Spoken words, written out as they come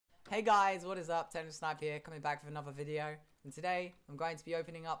Hey guys, what is up? TechnoSnipe here, coming back with another video. And today, I'm going to be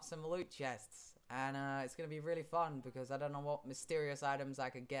opening up some loot chests. And it's going to be really fun because I don't know what mysterious items I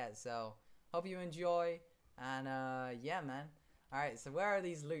could get. So, hope you enjoy. And yeah, man. Alright, so where are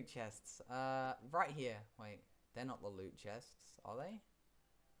these loot chests? Right here. Wait, they're not the loot chests, are they?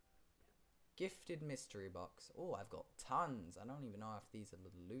 Gifted mystery box. Oh, I've got tons. I don't even know if these are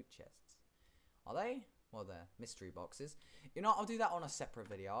the loot chests. Are they? Well, they're mystery boxes. You know, I'll do that on a separate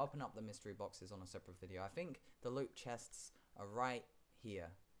video. I'll open up the mystery boxes on a separate video. I think the loot chests are right here.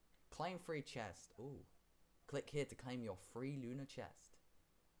 Claim free chest. Ooh. Click here to claim your free lunar chest.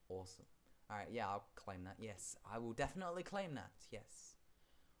 Awesome. Alright, yeah, I'll claim that. Yes, I will definitely claim that. Yes.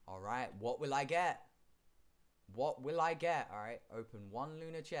 Alright, what will I get? What will I get? Alright, open one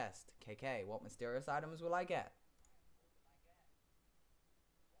lunar chest. KK, what mysterious items will I get?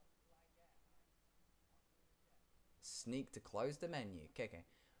 Sneak to close the menu. Okay.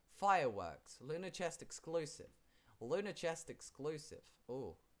 Fireworks. Lunar chest exclusive. Lunar chest exclusive.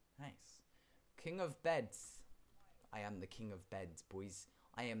 Oh, nice. King of beds. I am the king of beds, boys.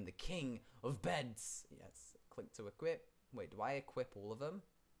 I am the king of beds. Yes. Click to equip. Wait, do I equip all of them?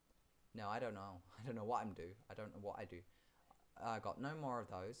 No, I don't know. I don't know what I'm do. I don't know what I do. I got no more of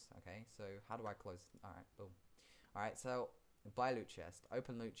those. Okay, so how do I close? Alright, boom. Alright, so buy loot chest.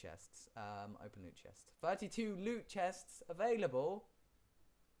 Open loot chests. Open loot chest. 32 loot chests available.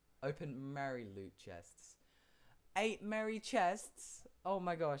 Open merry loot chests. 8 merry chests. Oh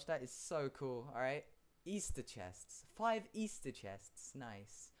my gosh, that is so cool. Alright. Easter chests. 5 Easter chests.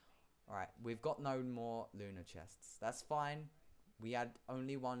 Nice. Alright, we've got no more lunar chests. That's fine. We had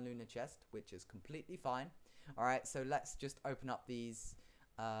only one lunar chest, which is completely fine. Alright, so let's just open up these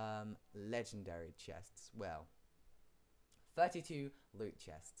legendary chests. Well, 32 loot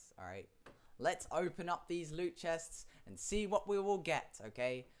chests. Alright, let's open up these loot chests and see what we will get.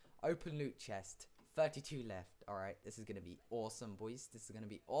 Okay, open loot chest. 32 left. Alright, this is going to be awesome, boys. This is going to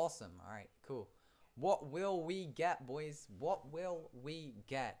be awesome. Alright, cool. What will we get, boys? What will we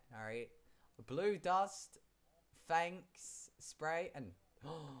get? Alright, blue dust, thanks, spray, and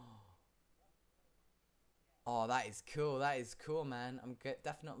oh, that is cool. That is cool, man. I'm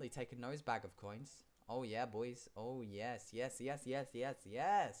definitely taking those bag of coins. Oh yeah, boys. Oh yes, yes, yes, yes, yes,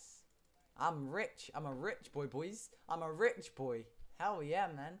 yes. I'm rich. I'm a rich boy, boys. I'm a rich boy. Hell yeah,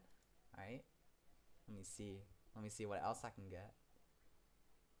 man. All right. Let me see. Let me see what else I can get.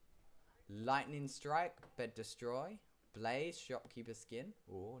 Lightning strike, bed destroy, blaze, shopkeeper skin.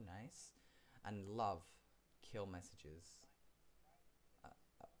 Oh, nice. And love, kill messages.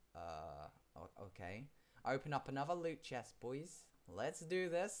 Okay. Open up another loot chest, boys. Let's do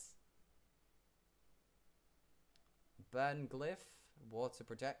this. Burn glyph, water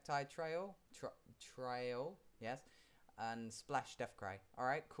projectile trail, trail, yes, and splash death cry. All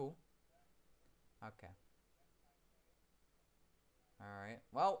right, cool. Okay. All right.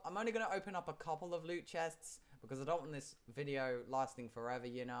 Well, I'm only gonna open up a couple of loot chests because I don't want this video lasting forever.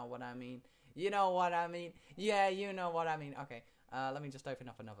 You know what I mean? You know what I mean? Yeah, you know what I mean. Okay. Let me just open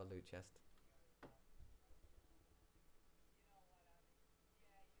up another loot chest.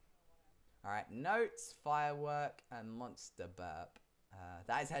 Alright, notes, firework, and monster burp.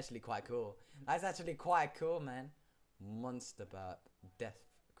 That is actually quite cool. That's actually quite cool, man. Monster burp, death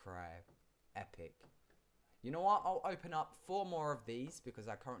cry, epic. You know what? I'll open up 4 more of these because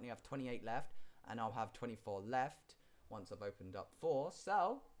I currently have 28 left, and I'll have 24 left once I've opened up 4.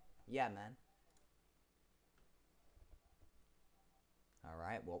 So, yeah, man.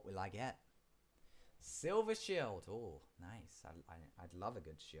 Alright, what will I get? Silver shield. Oh, nice. I'd love a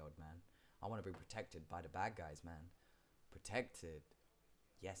good shield, man. I want to be protected by the bad guys, man. Protected.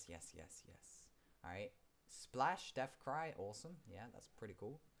 Yes, yes, yes, yes. Alright. Splash, death cry. Awesome. Yeah, that's pretty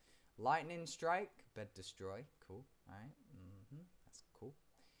cool. Lightning strike, bed destroy. Cool. Alright. That's cool.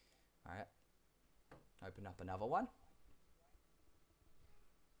 Alright. Open up another one.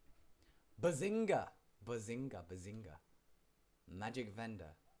 Bazinga. Bazinga, bazinga. Magic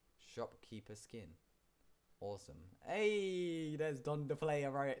vendor. Shopkeeper skin. Awesome. Hey, there's Don the player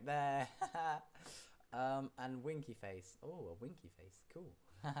right there. And winky face. Oh, a winky face. Cool.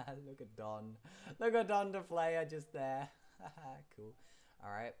 Look at Don. Look at Don the player just there. Cool. All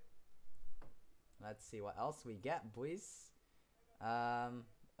right. Let's see what else we get, boys. A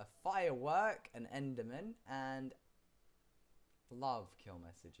firework, an enderman, and love kill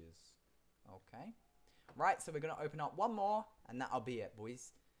messages. Okay. Right, so we're gonna open up one more, and that'll be it,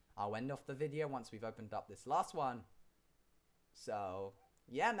 boys. I'll end off the video once we've opened up this last one. So,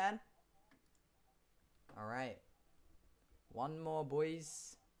 yeah, man. Alright. One more,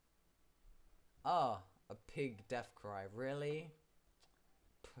 boys. Oh, a pig death cry. Really?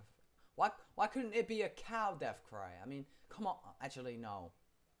 Why couldn't it be a cow death cry? I mean, come on. Actually, no.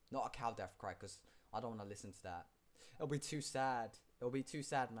 Not a cow death cry, because I don't want to listen to that. It'll be too sad. It'll be too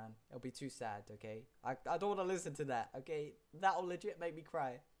sad, man. It'll be too sad, okay? I don't want to listen to that, okay? That'll legit make me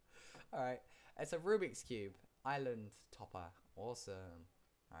cry. Alright. It's a Rubik's Cube. Island topper. Awesome.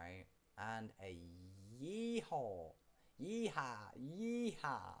 Alright. And a yeehaw. Yeehaw.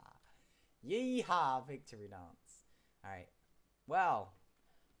 Yeehaw. Yeehaw victory dance. Alright. Well,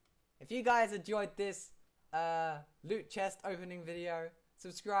 if you guys enjoyed this loot chest opening video,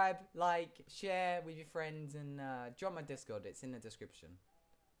 subscribe, like, share with your friends, and join my Discord. It's in the description.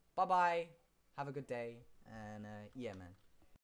 Bye bye. Have a good day. And yeah, man.